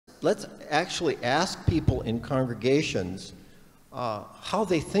let's actually ask people in congregations how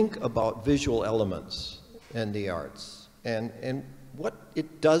they think about visual elements in the arts, and what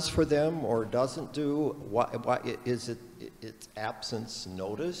it does for them or doesn't do. Why is its absence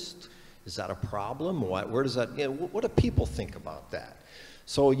noticed? Is that a problem? Where does that, what do people think about that?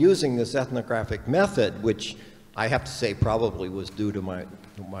 So using this ethnographic method, which I have to say probably was due to my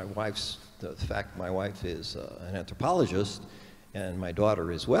wife's, the fact my wife is an anthropologist, and my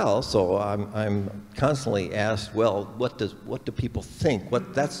daughter as well. So I'm constantly asked, well, what do people think?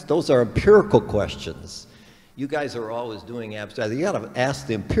 Those are empirical questions. You guys are always doing abstract. You got to ask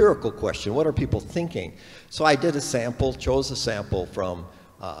the empirical question. What are people thinking? So I did a sample, chose a sample from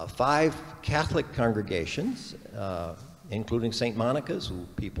 5 Catholic congregations, including St. Monica's, who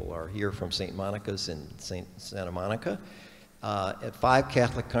people are here from St. Monica's in Santa Monica, at 5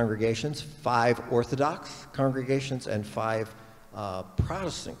 Catholic congregations, 5 Orthodox congregations, and 5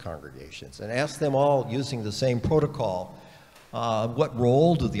 Protestant congregations, and asked them all using the same protocol, what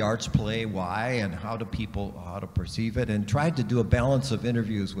role do the arts play, why, and how to perceive it, and tried to do a balance of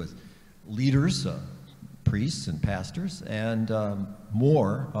interviews with leaders, priests and pastors, and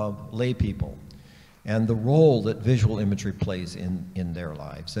more of lay people, and the role that visual imagery plays in their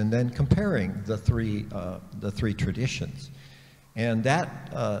lives, and then comparing the three traditions. And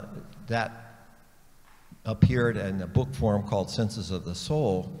that appeared in a book form called Senses of the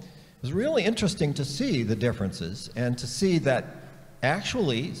Soul. It was really interesting to see the differences and to see that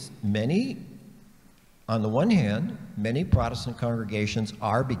actually on the one hand, many Protestant congregations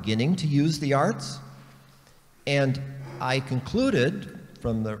are beginning to use the arts, and I concluded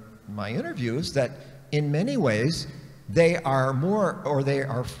from my interviews that in many ways they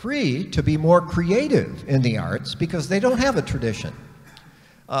are free to be more creative in the arts because they don't have a tradition.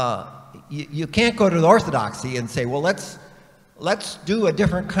 You can't go to the Orthodoxy and say, well, let's do a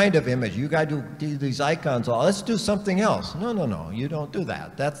different kind of image. You got to do these icons. Let's do something else. No, you don't do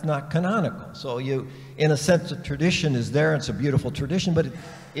that. That's not canonical. So in a sense, the tradition is there. It's a beautiful tradition, but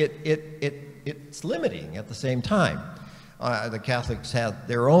it's limiting at the same time. The Catholics have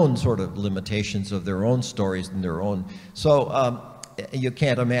their own sort of limitations of their own stories and their own. So you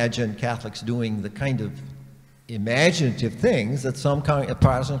can't imagine Catholics doing the kind of imaginative things that some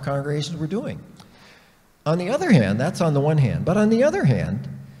Protestant congregations were doing. On the other hand, that's on the one hand, but on the other hand,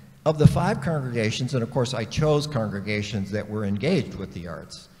 of the 5 congregations, and of course I chose congregations that were engaged with the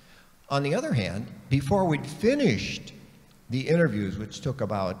arts. On the other hand, before we'd finished the interviews, which took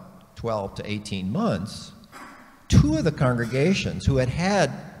about 12 to 18 months, 2 of the congregations who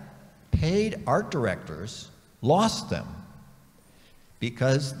had paid art directors lost them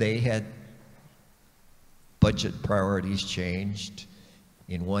because they had budget priorities changed.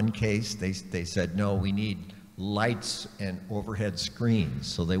 In one case, they said, no, we need lights and overhead screens.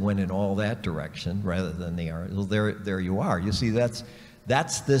 So they went in all that direction rather than the art. Well, there you are. You see, that's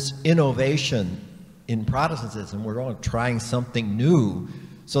this innovation in Protestantism. We're all trying something new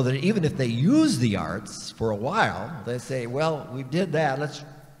so that even if they use the arts for a while, they say, well, we did that, let's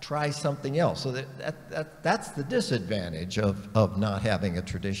try something else. So that's the disadvantage of not having a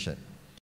tradition.